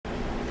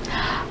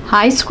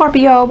Hi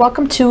Scorpio,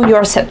 welcome to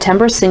your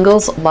September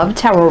Singles Love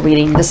Tarot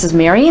reading. This is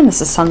Mary and this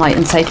is Sunlight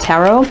Insight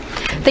Tarot.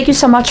 Thank you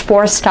so much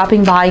for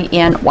stopping by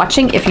and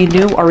watching. If you're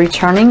new or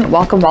returning,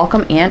 welcome,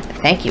 welcome, and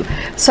thank you.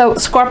 So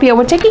Scorpio,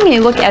 we're taking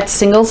a look at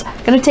singles.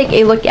 Going to take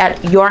a look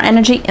at your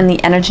energy and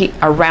the energy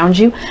around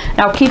you.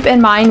 Now keep in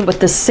mind with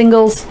the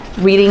singles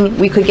reading,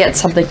 we could get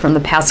something from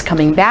the past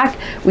coming back.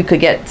 We could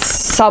get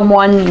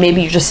someone,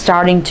 maybe you're just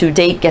starting to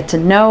date, get to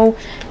know,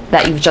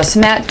 that you've just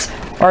met,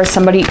 or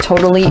somebody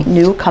totally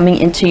new coming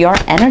into your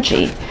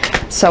energy.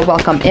 So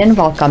welcome in,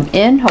 welcome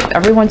in. Hope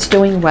everyone's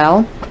doing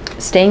well,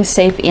 staying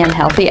safe and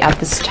healthy at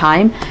this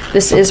time.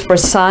 This is for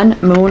Sun,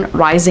 Moon,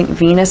 Rising,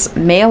 Venus,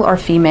 male or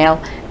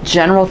female,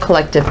 general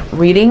collective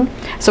reading.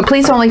 So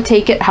please only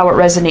take it how it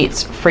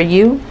resonates for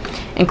you,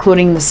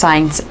 including the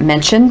signs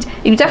mentioned.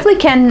 You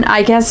definitely can,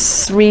 I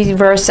guess,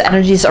 reverse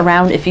energies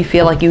around if you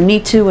feel like you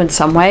need to in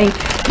some way.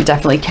 You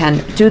definitely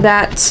can do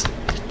that.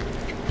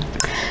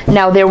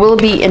 Now there will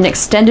be an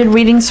extended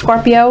reading,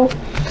 Scorpio,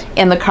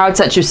 and the cards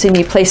that you see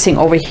me placing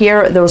over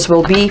here, those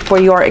will be for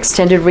your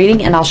extended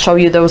reading, and I'll show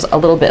you those a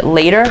little bit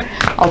later.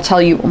 I'll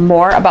tell you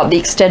more about the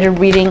extended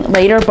reading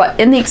later, but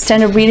in the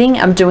extended reading,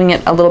 I'm doing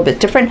it a little bit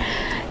different.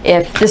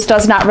 If this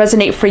does not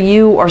resonate for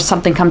you, or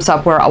something comes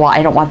up where, well,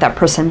 I don't want that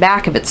person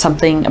back, if it's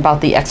something about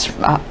the ex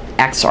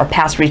or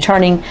past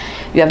returning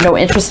you have no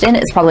interest in,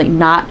 it's probably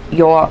not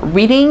your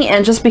reading.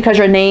 And just because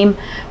your name,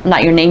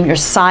 not your name, your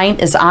sign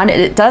is on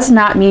it, it does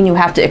not mean you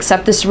have to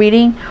accept this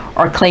reading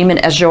or claim it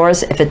as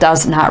yours if it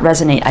does not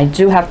resonate. I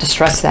do have to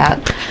stress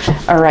that.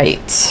 All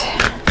right,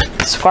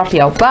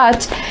 Scorpio.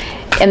 But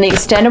in the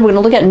extended, we're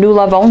going to look at new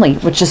love only,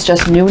 which is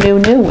just new.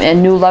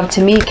 And new love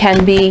to me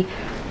can be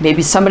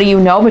maybe somebody you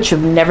know but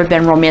you've never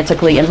been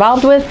romantically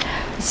involved with,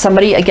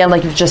 somebody again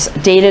like you've just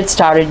dated,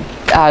 started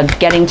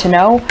getting to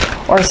know,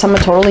 or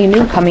someone totally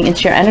new coming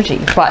into your energy.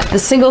 But the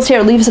singles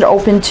here leaves it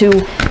open to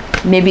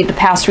maybe the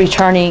past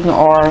returning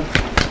or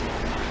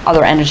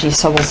other energy,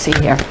 so we'll see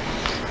here.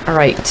 All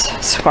right,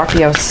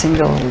 Scorpio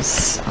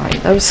singles. All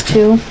right, those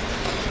two.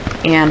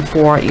 And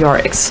for your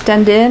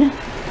extended,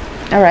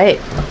 all right,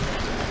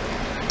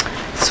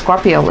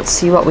 Scorpio, let's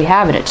see what we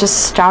have. And it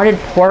just started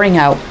pouring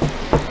out.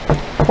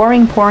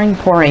 Pouring.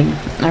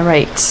 All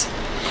right,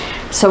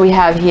 so we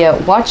have here,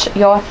 watch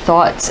your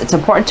thoughts. It's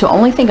important to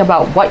only think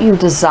about what you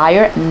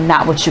desire,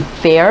 not what you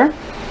fear.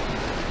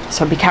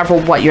 So be careful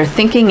what you're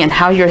thinking and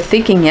how you're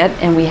thinking it.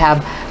 And we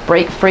have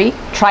break free.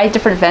 Try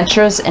different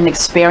ventures and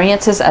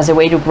experiences as a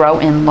way to grow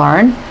and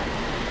learn.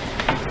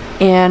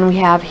 And we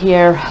have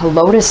here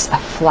lotus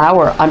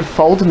flower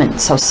unfoldment.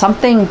 So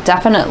something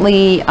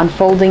definitely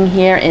unfolding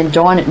here in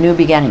dawn, new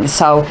beginnings.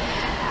 So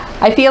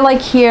I feel like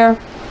here,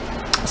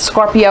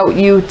 Scorpio,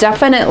 you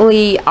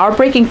definitely are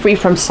breaking free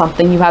from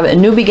something. You have a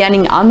new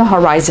beginning on the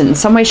horizon in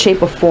some way,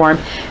 shape, or form,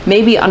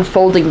 maybe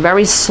unfolding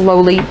very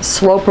slowly,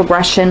 slow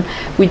progression.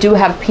 We do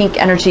have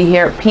pink energy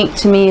here. Pink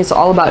to me is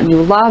all about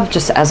new love,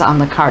 just as on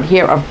the card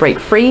here of break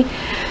free.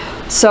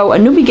 So a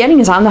new beginning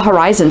is on the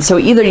horizon. So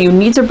either you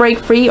need to break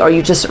free, or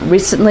you just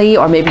recently,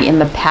 or maybe in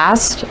the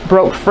past,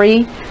 broke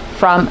free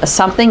from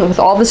something. With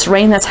all this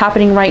rain that's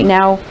happening right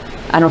now,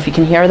 I don't know if you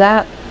can hear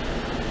that,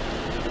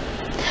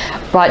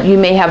 but you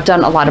may have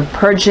done a lot of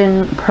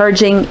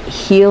purging,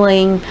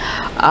 healing,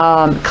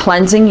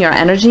 cleansing your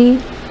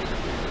energy.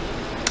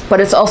 But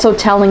it's also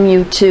telling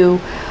you to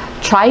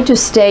try to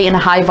stay in a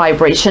high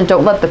vibration.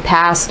 Don't let the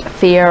past,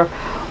 fear,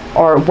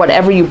 or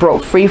whatever you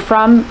broke free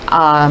from,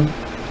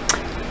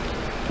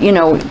 you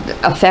know,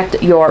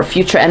 affect your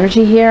future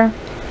energy here.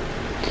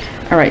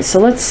 All right, so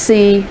let's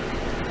see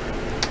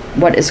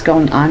what is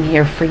going on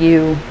here for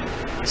you,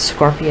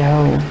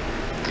 Scorpio.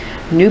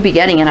 New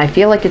beginning, and I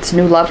feel like it's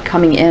new love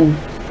coming in,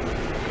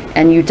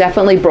 and you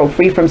definitely broke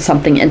free from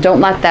something, and don't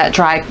let that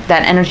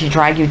energy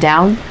drag you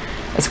down.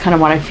 That's kind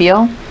of what I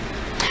feel.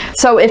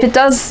 So if it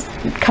does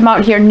come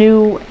out here,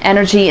 new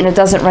energy, and it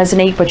doesn't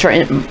resonate, but you're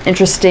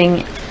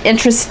interested,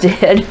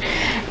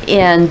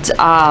 and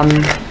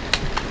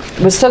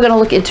we're still going to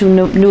look into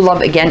new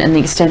love again in the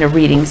extended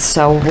readings,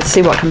 so we'll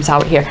see what comes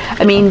out here.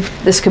 I mean,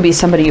 this could be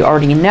somebody you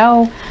already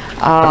know,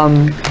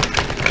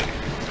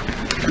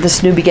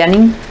 this new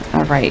beginning.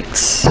 All right,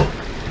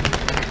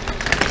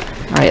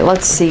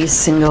 let's see,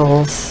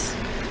 singles.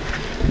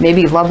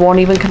 Maybe love won't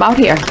even come out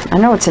here. I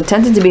know it's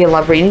intended to be a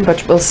love reading,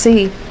 but we'll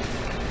see.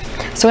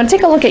 So I'm going to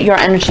take a look at your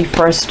energy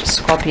first,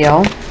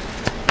 Scorpio.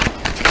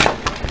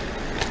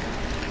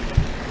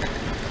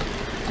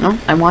 Oh,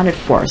 I wanted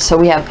 4. So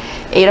we have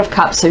 8 of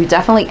Cups. So you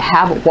definitely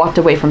have walked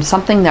away from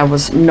something that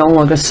was no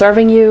longer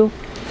serving you.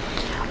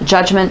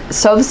 Judgment.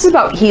 So this is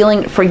about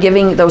healing,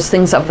 forgiving those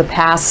things of the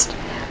past,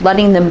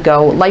 letting them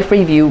go. Life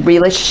review,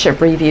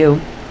 relationship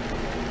review.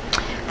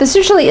 This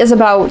usually is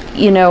about,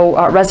 you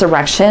know,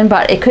 resurrection,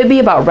 but it could be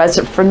about,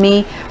 for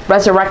me,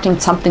 resurrecting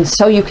something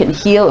so you can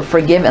heal,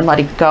 forgive, and let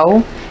it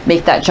go.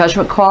 Make that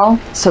judgment call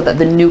so that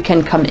the new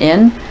can come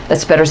in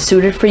that's better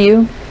suited for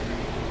you.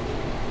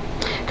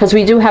 Because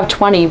we do have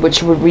 20,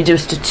 which would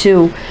reduce to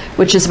 2,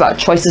 which is about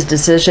choices,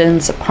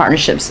 decisions,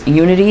 partnerships,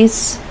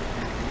 unities.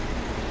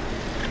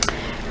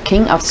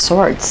 King of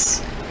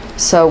Swords.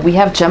 So we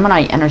have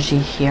Gemini energy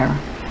here.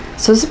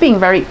 So this is being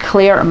very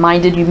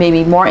clear-minded. You may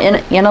be more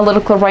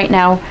analytical right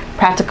now,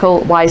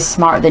 practical, wise,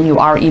 smart than you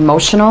are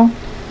emotional.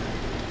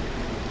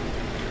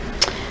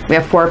 We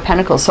have Four of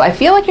Pentacles. So I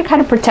feel like you're kind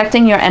of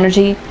protecting your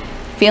energy,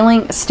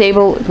 feeling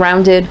stable,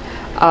 grounded,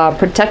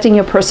 protecting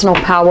your personal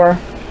power.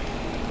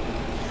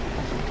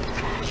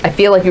 I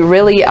feel like you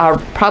really are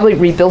probably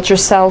rebuilt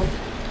yourself,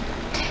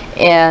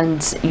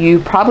 and you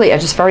probably are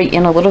just very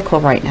analytical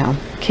right now.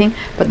 King,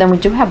 but then we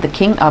do have the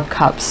King of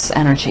Cups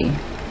energy.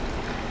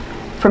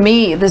 For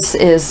me, this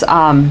is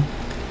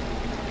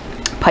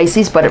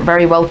Pisces, but it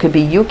very well could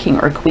be you, king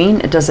or queen.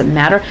 It doesn't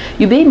matter.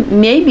 You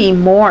may be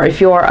more, if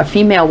you're a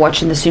female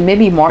watching this, you may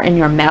be more in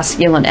your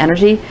masculine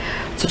energy.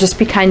 So just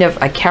be kind of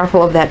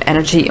careful of that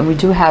energy. And we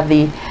do have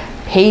the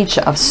Page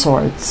of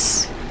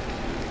Swords,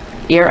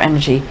 air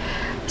energy.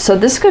 So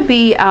this could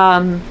be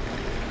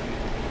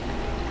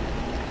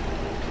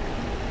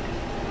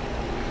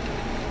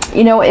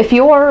you know, if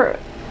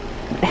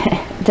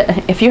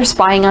you're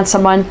spying on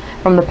someone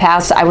from the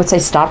past, I would say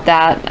stop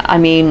that. I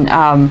mean,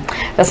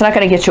 that's not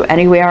going to get you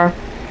anywhere,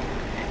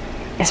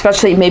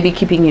 especially maybe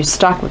keeping you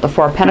stuck with the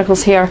Four of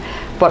Pentacles here.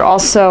 But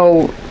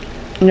also,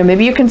 you know,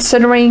 maybe you're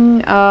considering,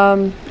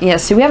 yeah,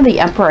 see, we have the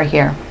Emperor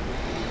here.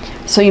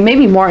 So you may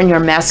be more in your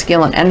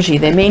masculine energy.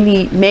 There may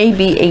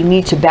be a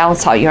need to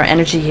balance out your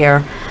energy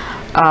here.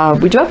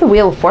 We do have the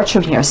Wheel of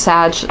Fortune here.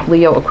 Sag,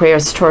 Leo,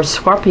 Aquarius, Taurus,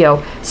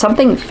 Scorpio.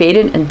 Something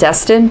fated and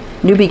destined,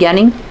 new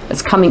beginning,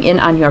 is coming in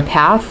on your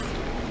path.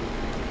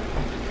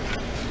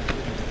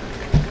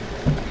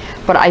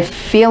 But I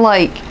feel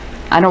like,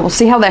 I don't, we'll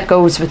see how that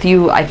goes with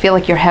you. I feel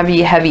like you're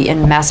heavy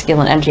in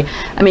masculine energy.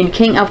 I mean,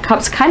 King of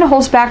Cups kind of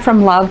holds back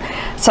from love.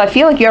 So I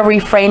feel like you're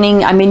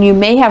refraining. I mean, you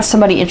may have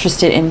somebody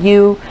interested in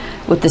you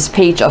with this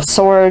Page of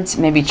Swords,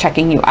 maybe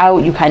checking you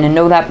out. You kind of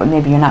know that, but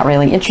maybe you're not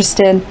really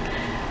interested,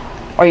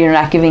 or you're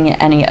not giving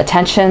it any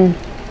attention.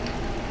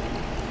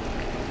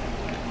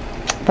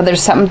 But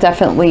there's something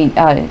definitely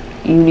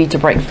you need to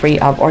break free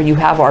of, or you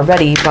have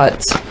already.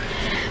 But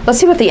let's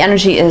see what the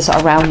energy is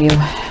around you,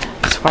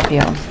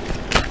 Scorpio.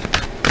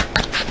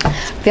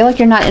 I feel like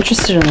you're not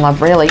interested in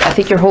love, really. I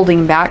think you're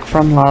holding back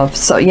from love.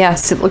 So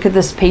yes, look at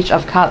this Page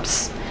of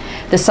Cups.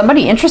 There's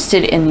somebody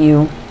interested in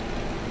you,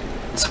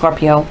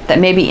 Scorpio, that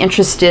may be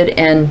interested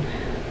in,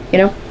 you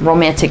know,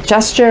 romantic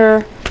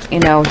gesture, you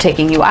know,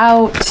 taking you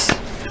out,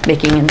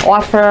 making an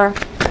offer.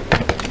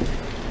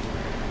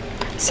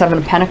 Seven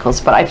of Pentacles.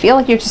 But I feel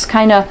like you're just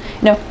kind of,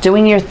 you know,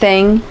 doing your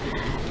thing,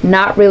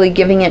 not really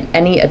giving it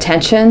any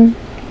attention.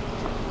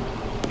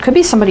 Could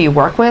be somebody you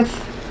work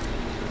with.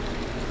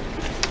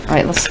 All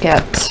right, let's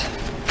get,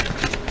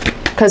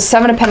 because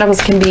Seven of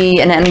Pentacles can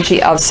be an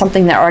energy of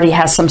something that already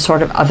has some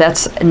sort of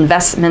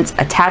investments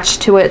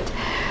attached to it.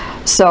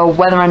 So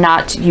whether or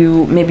not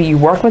maybe you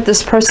work with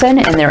this person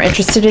and they're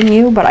interested in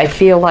you, but I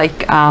feel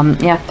like,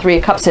 yeah, Three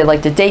of Cups, they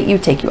like to date you,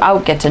 take you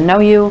out, get to know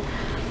you,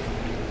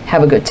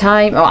 have a good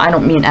time. Oh, I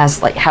don't mean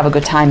as like have a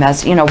good time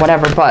as, you know,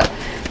 whatever, but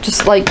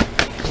just like,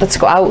 let's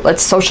go out,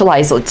 let's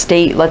socialize, let's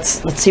date,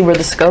 let's see where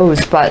this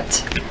goes.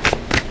 But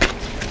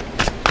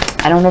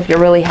I don't know if you're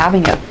really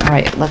having it. All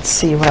right, let's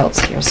see what else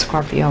here,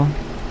 Scorpio.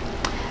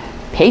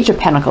 Page of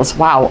Pentacles.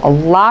 Wow, a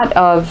lot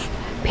of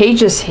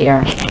pages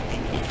here.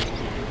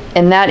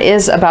 And that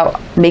is about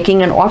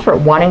making an offer,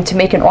 wanting to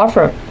make an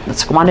offer.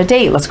 Let's go on a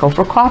date. Let's go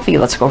for coffee.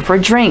 Let's go for a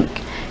drink.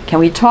 Can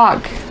we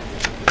talk?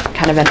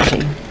 Kind of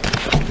energy.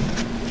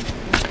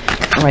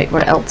 All right,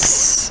 what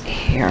else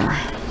here?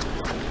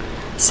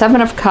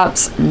 Seven of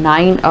Cups,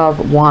 Nine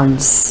of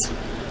Wands.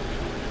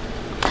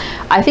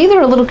 I think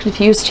they're a little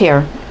confused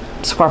here,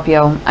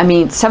 Scorpio. I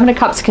mean, Seven of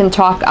Cups can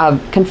talk of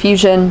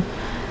confusion,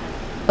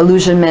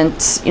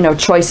 illusionment, you know,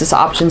 choices,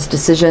 options,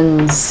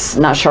 decisions,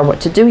 not sure what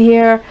to do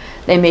here.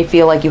 They may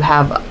feel like you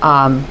have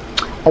a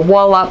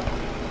wall up,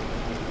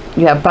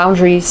 you have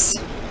boundaries.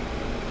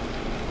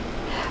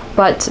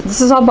 But this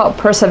is all about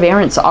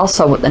perseverance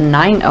also with the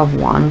Nine of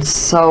Wands.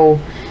 So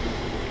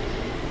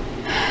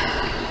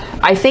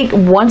I think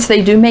once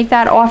they do make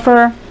that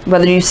offer,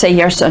 whether you say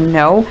yes or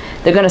no,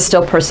 they're going to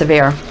still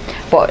persevere.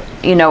 But,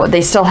 you know,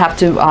 they still have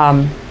to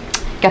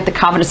get the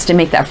confidence to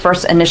make that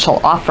first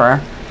initial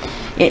offer.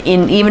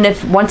 Even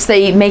if once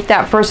they make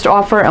that first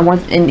offer,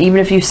 and even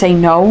if you say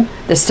no,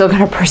 they're still going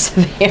to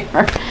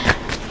persevere.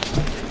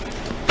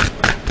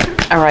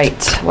 All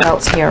right, what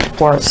else here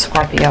for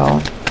Scorpio?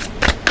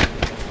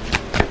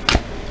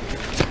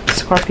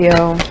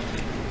 Scorpio,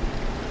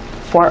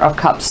 Four of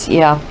Cups.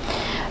 Yeah,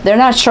 they're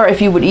not sure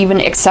if you would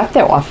even accept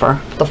their offer,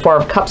 the Four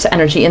of Cups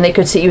energy, and they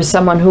could see you as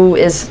someone who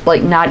is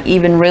like not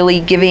even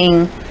really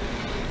giving,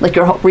 like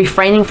you're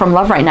refraining from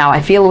love right now.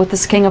 I feel with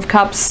this King of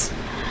Cups.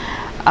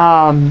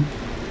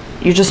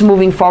 You're just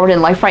moving forward in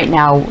life right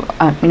now,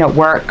 you know,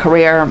 work,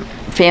 career,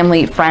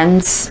 family,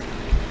 friends,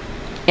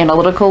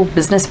 analytical,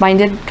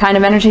 business-minded kind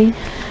of energy,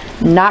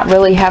 not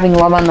really having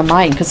love on the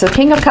mind. Because the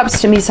King of Cups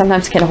to me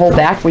sometimes can hold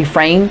back,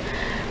 refrain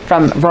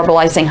from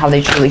verbalizing how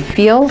they truly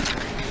feel.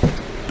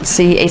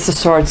 See, Ace of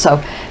Swords.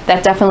 So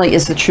that definitely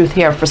is the truth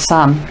here for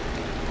some.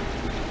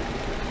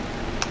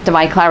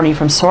 Divine clarity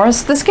from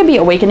source. This could be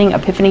awakening,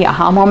 epiphany,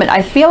 aha moment.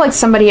 I feel like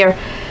somebody here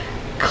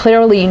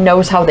clearly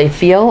knows how they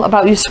feel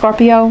about you,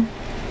 Scorpio.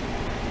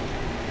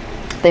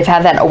 They've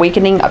had that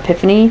awakening,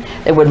 epiphany.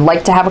 They would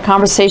like to have a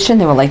conversation.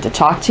 They would like to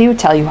talk to you,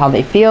 tell you how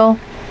they feel.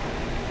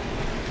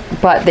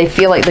 But they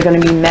feel like they're going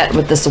to be met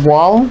with this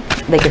wall.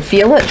 They could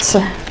feel it.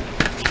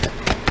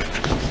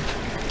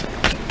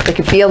 They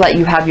could feel that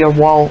you have your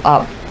wall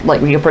up,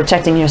 like you're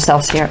protecting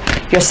yourself here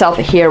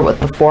with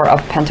the Four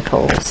of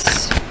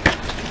Pentacles.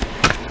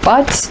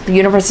 But the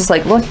universe is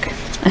like, look,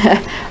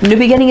 a new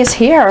beginning is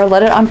here.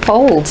 Let it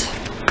unfold.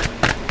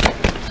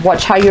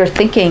 Watch how you're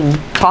thinking,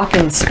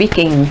 talking,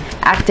 speaking,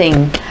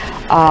 acting,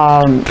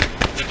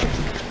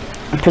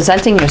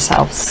 presenting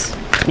yourself.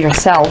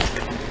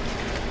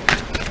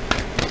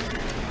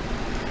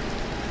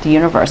 The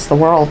universe, the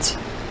world.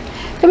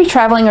 Could be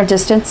traveling or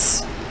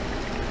distance,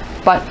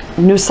 but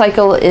new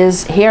cycle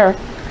is here.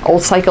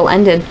 Old cycle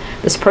ended.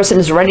 This person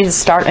is ready to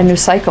start a new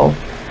cycle.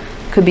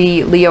 Could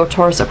be Leo,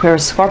 Taurus,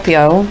 Aquarius,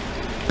 Scorpio.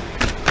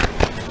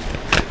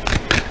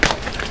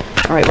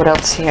 All right, what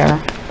else here?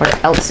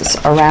 What else is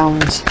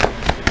around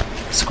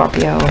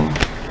Scorpio?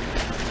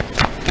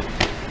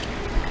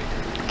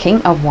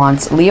 King of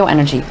Wands, Leo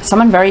energy.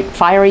 Someone very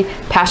fiery,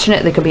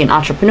 passionate. They could be an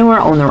entrepreneur,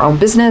 own their own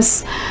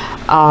business.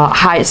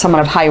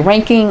 Someone of high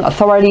ranking,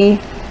 authority.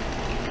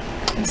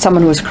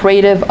 Someone who is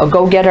creative, a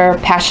go-getter,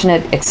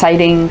 passionate,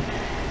 exciting,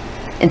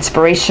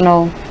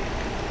 inspirational.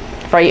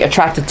 Very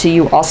attracted to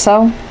you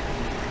also.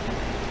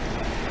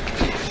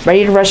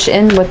 Ready to rush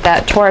in with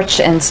that torch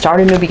and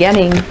start a new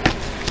beginning.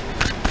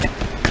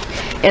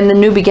 In the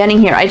new beginning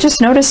here, I just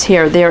noticed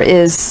here there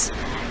is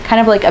kind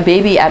of like a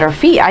baby at her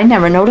feet. I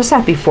never noticed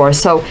that before.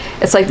 So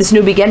it's like this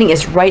new beginning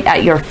is right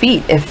at your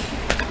feet if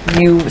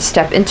you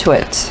step into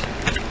it.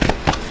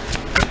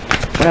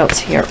 What else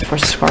here for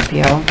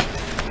Scorpio?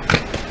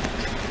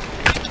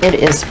 It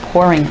is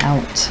pouring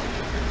out.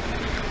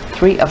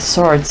 Three of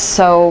Swords.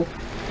 So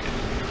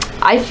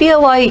I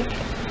feel like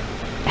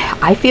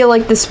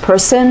this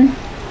person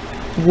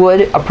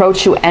would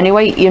approach you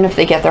anyway, even if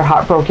they get their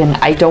heart broken.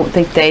 I don't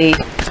think they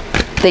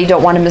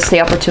don't want to miss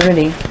the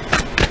opportunity.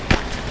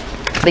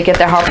 They get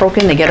their heart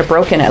broken, they get it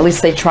broken. At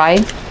least they try.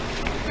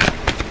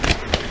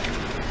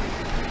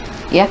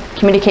 Yeah,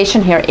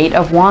 communication here. Eight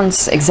of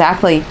Wands.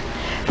 Exactly.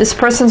 This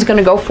person's going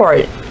to go for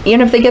it.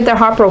 Even if they get their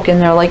heart broken,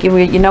 they're like,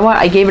 you know what?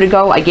 I gave it a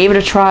go. I gave it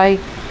a try.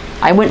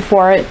 I went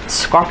for it.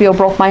 Scorpio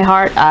broke my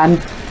heart.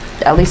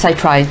 At least I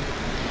tried.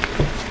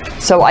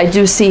 So I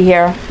do see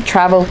here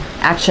travel,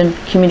 action,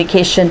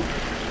 communication,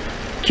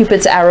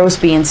 Cupid's arrows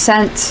being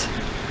sent.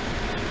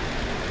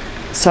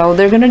 So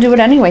they're going to do it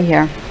anyway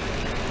here.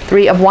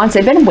 Three of Wands.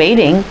 They've been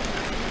waiting.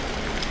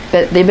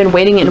 But they've been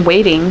waiting and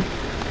waiting.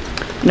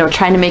 You know,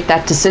 trying to make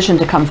that decision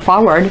to come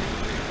forward.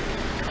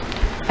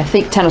 I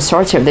think Ten of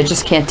Swords here. They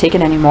just can't take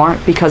it anymore.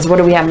 Because what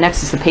do we have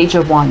next is the Page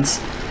of Wands.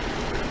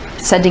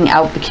 Sending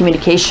out the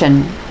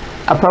communication.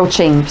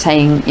 Approaching,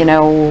 saying, you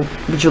know,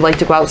 would you like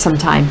to go out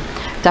sometime?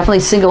 Definitely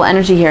single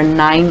energy here.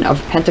 Nine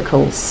of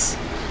Pentacles.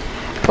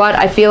 But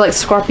I feel like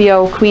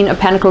Scorpio, Queen of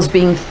Pentacles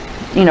being,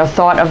 you know,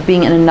 thought of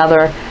being in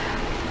another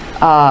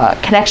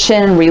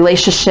connection,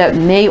 relationship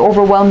may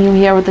overwhelm you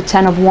here with the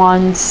Ten of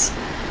Wands.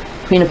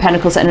 Queen of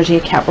Pentacles energy,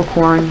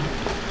 Capricorn.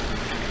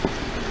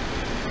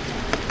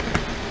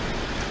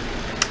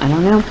 I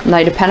don't know.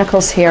 Knight of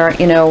Pentacles here,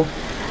 you know,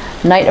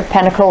 Knight of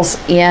Pentacles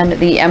and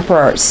the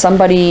Emperor.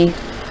 Somebody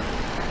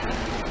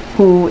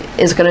who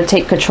is going to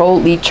take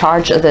control, lead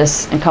charge of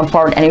this and come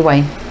forward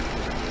anyway.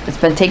 It's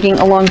been taking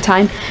a long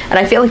time. And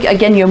I feel like,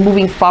 again, you're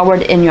moving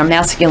forward in your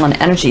masculine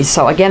energy.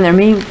 So, again, there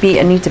may be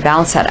a need to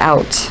balance that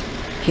out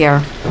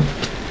here,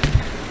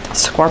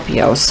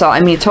 Scorpio. So, I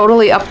mean,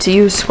 totally up to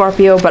you,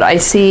 Scorpio. But I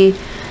see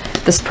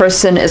this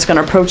person is going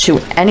to approach you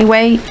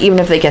anyway, even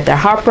if they get their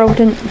heart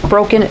broken.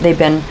 They've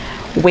been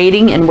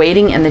waiting and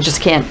waiting, and they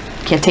just can't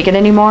take it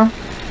anymore.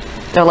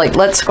 They're like,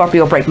 let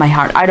Scorpio break my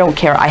heart. I don't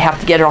care. I have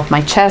to get it off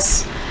my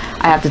chest.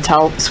 I have to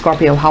tell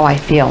Scorpio how I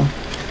feel.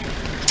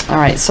 All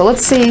right, so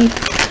let's see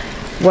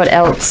what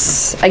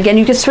else. Again,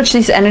 you can switch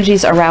these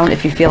energies around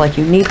if you feel like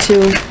you need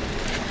to.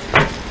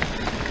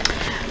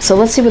 So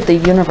let's see what the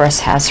universe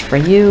has for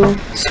you,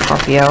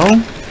 Scorpio.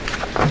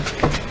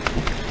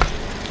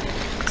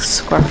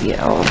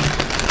 Scorpio.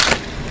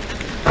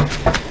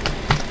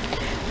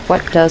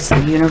 What does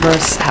the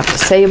universe have to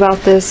say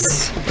about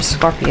this for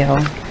Scorpio?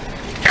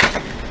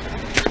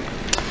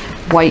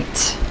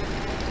 White.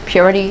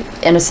 Purity,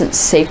 innocence,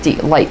 safety,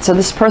 light. So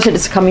this person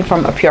is coming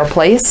from a pure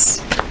place.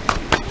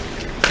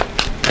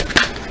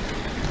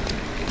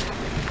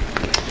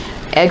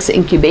 Eggs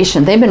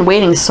incubation. They've been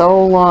waiting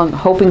so long,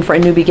 hoping for a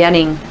new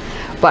beginning,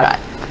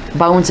 but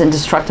bones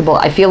indestructible.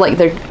 I feel like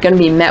they're going to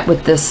be met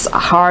with this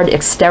hard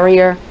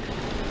exterior,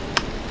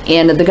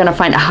 and they're going to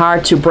find it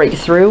hard to break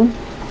through.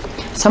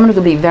 Someone who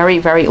could be very,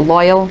 very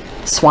loyal.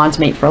 Swan's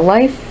mate for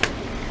life.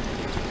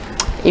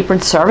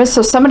 Apron service.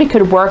 So somebody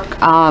could work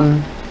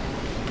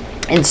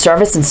in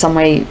service in some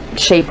way,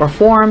 shape, or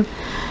form.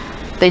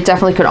 They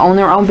definitely could own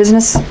their own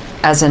business,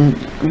 as in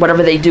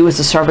whatever they do is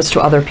a service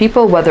to other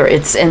people, whether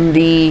it's in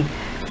the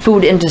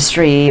food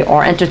industry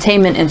or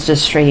entertainment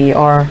industry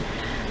or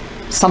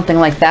something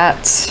like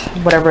that,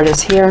 whatever it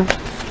is here.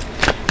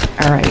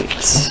 All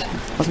right,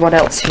 what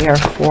else here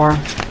for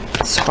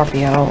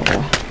Scorpio?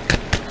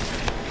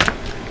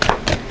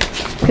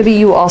 Could be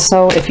you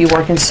also if you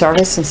work in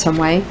service in some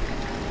way.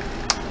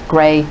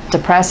 Gray,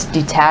 depressed,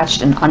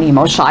 detached, and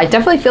unemotional. I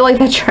definitely feel like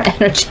that's your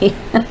energy.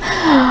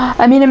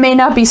 I mean, it may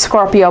not be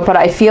Scorpio, but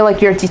I feel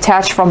like you're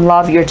detached from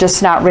love. You're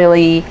just not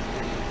really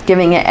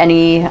giving it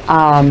any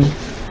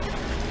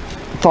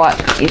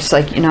thought. It's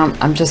like, you know,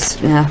 I'm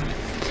just, yeah.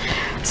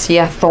 So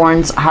yeah,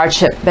 thorns,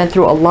 hardship. Been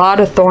through a lot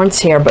of thorns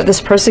here, but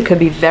this person could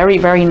be very,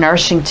 very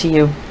nourishing to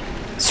you,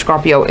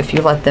 Scorpio, if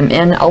you let them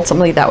in.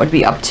 Ultimately, that would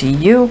be up to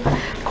you.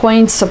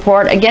 Coins,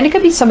 support. Again, it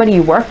could be somebody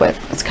you work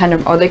with. It's kind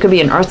of, or they could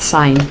be an earth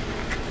sign,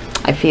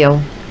 I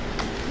feel,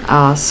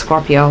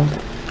 Scorpio.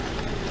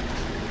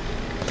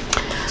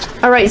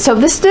 All right, so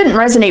if this didn't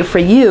resonate for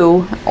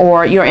you,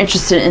 or you're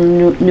interested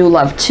in new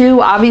love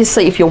too,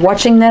 obviously, if you're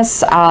watching this,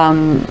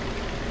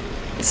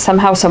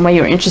 somehow, some way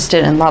you're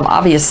interested in love,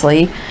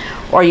 obviously,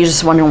 or you're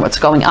just wondering what's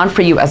going on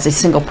for you as a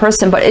single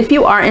person. But if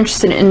you are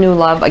interested in new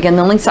love, again,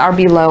 the links are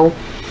below,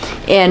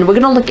 and we're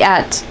going to look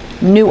at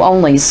new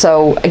only.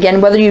 So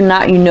again, whether you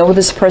know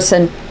this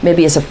person,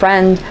 maybe as a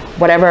friend,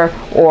 whatever,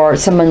 or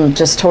someone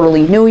just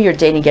totally new you're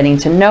dating, getting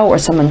to know, or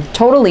someone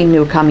totally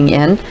new coming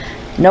in,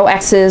 no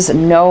exes,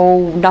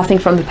 nothing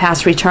from the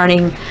past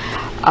returning.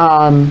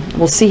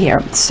 We'll see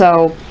here.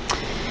 So,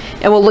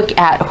 and we'll look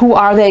at who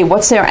are they,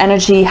 what's their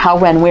energy, how,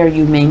 when, where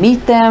you may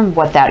meet them,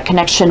 what that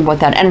connection, what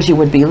that energy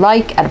would be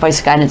like,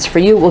 advice, guidance for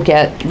you. We'll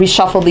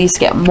reshuffle these,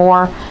 get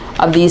more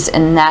of these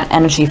in that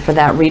energy for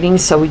that reading.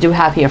 So we do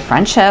have here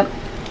friendship.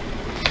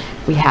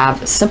 We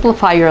have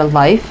simplify your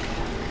life.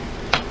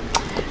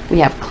 We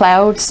have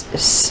clouds,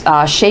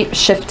 shape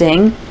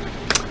shifting,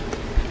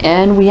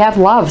 and we have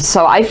love.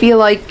 So I feel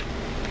like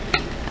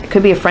it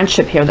could be a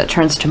friendship here that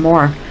turns to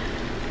more.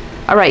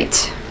 All right,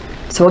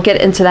 so we'll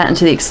get into that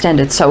into the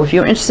extended. So if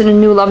you're interested in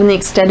new love in the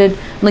extended,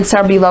 links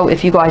are below.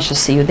 If you go, I shall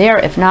see you there.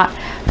 If not,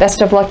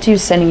 best of luck to you,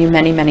 sending you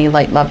many, many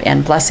light, love,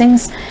 and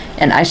blessings,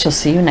 and I shall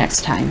see you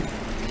next time.